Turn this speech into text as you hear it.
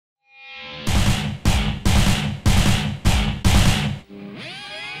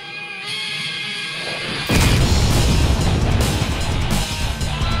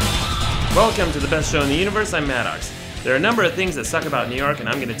Welcome to the best show in the universe, I'm Maddox. There are a number of things that suck about New York, and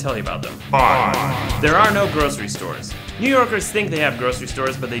I'm going to tell you about them. 5. There are no grocery stores. New Yorkers think they have grocery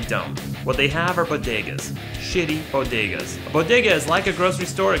stores, but they don't. What they have are bodegas. Shitty bodegas. A bodega is like a grocery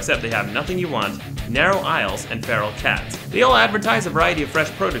store, except they have nothing you want, narrow aisles, and feral cats. They all advertise a variety of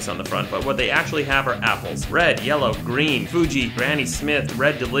fresh produce on the front, but what they actually have are apples. Red, yellow, green, Fuji, Granny Smith,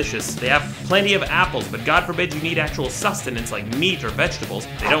 Red Delicious. They have plenty of apples, but God forbid you need actual sustenance like meat or vegetables.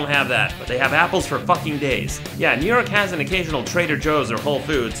 They don't have that, but they have apples for fucking days. Yeah, New York has an occasional Trader Joe's or Whole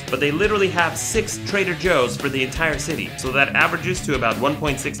Foods, but they literally have 6 Trader Joe's for the entire city, so that averages to about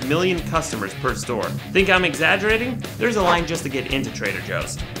 1.6 million customers per store. Think I'm exaggerating? There's a line just to get into Trader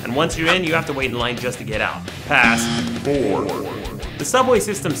Joe's, and once you're in, you have to wait in line just to get out. Pass. 4. The subway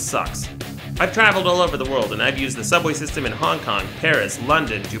system sucks. I've traveled all over the world, and I've used the subway system in Hong Kong, Paris,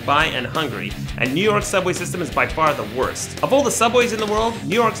 London, Dubai, and Hungary, and New York's subway system is by far the worst. Of all the subways in the world,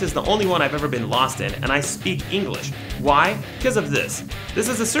 New York's is the only one I've ever been lost in, and I speak English. Why? Because of this. This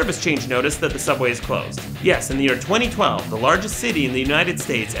is a service change notice that the subway is closed. Yes, in the year 2012, the largest city in the United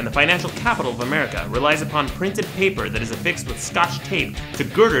States and the financial capital of America relies upon printed paper that is affixed with Scotch tape to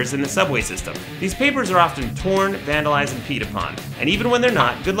girders in the subway system. These papers are often torn, vandalized, and peed upon. And even when they're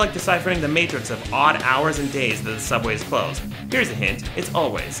not, good luck deciphering the matrix of odd hours and days that the subway is closed. Here's a hint, it's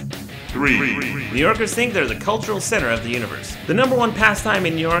always. 3. New Yorkers think they're the cultural center of the universe. The number one pastime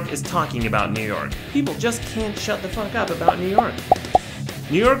in New York is talking about New York. People just can't shut the fuck up about New York.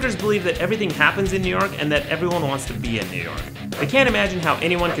 New Yorkers believe that everything happens in New York and that everyone wants to be in New York. They can't imagine how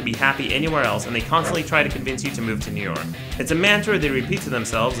anyone could be happy anywhere else, and they constantly try to convince you to move to New York. It's a mantra they repeat to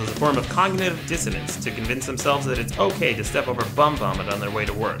themselves as a form of cognitive dissonance to convince themselves that it's okay to step over bum vomit on their way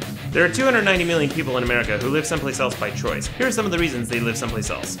to work. There are 290 million people in America who live someplace else by choice. Here are some of the reasons they live someplace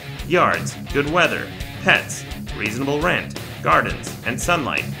else. Yards, good weather, pets, reasonable rent, gardens, and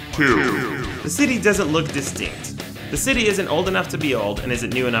sunlight. 2. The city doesn't look distinct. The city isn't old enough to be old and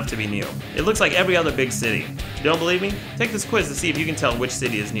isn't new enough to be new. It looks like every other big city. You don't believe me? Take this quiz to see if you can tell which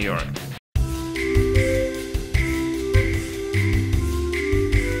city is New York.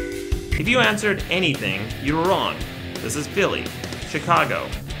 If you answered anything, you were wrong. This is Philly, Chicago,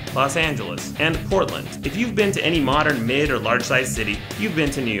 Los Angeles, and Portland. If you've been to any modern mid or large-sized city, you've been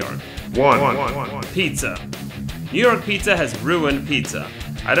to New York. 1. Pizza. New York pizza has ruined pizza.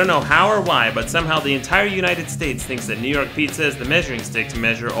 I don't know how or why, but somehow the entire United States thinks that New York pizza is the measuring stick to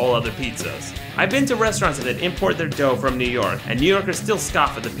measure all other pizzas. I've been to restaurants that import their dough from New York, and New Yorkers still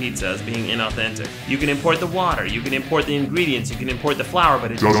scoff at the pizza as being inauthentic. You can import the water, you can import the ingredients, you can import the flour,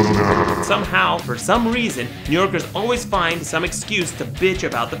 but it doesn't matter. Somehow, for some reason, New Yorkers always find some excuse to bitch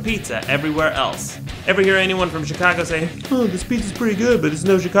about the pizza everywhere else. Ever hear anyone from Chicago say, "Oh, this pizza's pretty good, but it's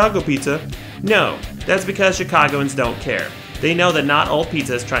no Chicago pizza"? No, that's because Chicagoans don't care. They know that not all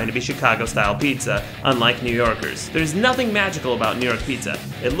pizza is trying to be Chicago-style pizza, unlike New Yorkers. There's nothing magical about New York pizza.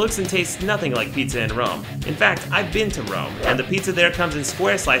 It looks and tastes nothing like pizza in Rome. In fact, I've been to Rome, and the pizza there comes in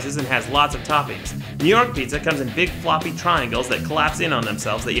square slices and has lots of toppings. New York pizza comes in big floppy triangles that collapse in on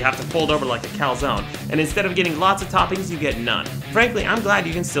themselves that you have to fold over like a calzone, and instead of getting lots of toppings, you get none. Frankly, I'm glad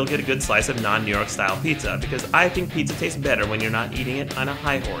you can still get a good slice of non-New York style pizza, because I think pizza tastes better when you're not eating it on a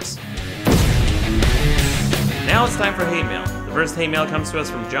high horse. Now it's time for hate mail. The first hate mail comes to us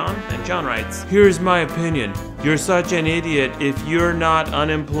from John, and John writes, "Here's my opinion. You're such an idiot. If you're not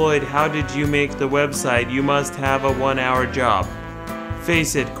unemployed, how did you make the website? You must have a 1-hour job.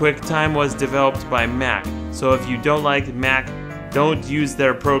 Face it, QuickTime was developed by Mac, so if you don't like Mac, don't use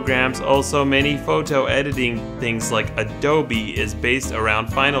their programs. Also, many photo editing things like Adobe is based around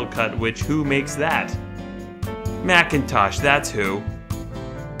Final Cut, which who makes that? Macintosh, that's who.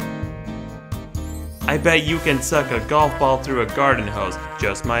 I bet you can suck a golf ball through a garden hose.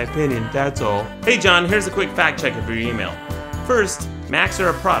 Just my opinion, that's all." Hey John, here's a quick fact check of your email. First, Macs are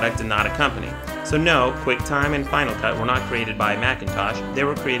a product and not a company. So no, QuickTime and Final Cut were not created by Macintosh, they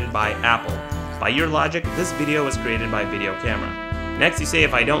were created by Apple. By your logic, this video was created by Video Camera. Next you say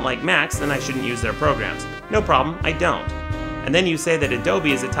if I don't like Macs, then I shouldn't use their programs. No problem, I don't. And then you say that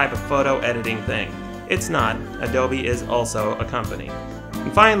Adobe is a type of photo editing thing. It's not. Adobe is also a company.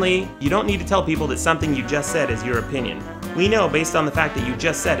 And finally, you don't need to tell people that something you just said is your opinion. We know based on the fact that you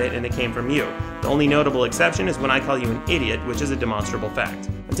just said it and it came from you. The only notable exception is when I call you an idiot, which is a demonstrable fact.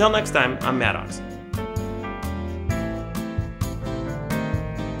 Until next time, I'm Maddox.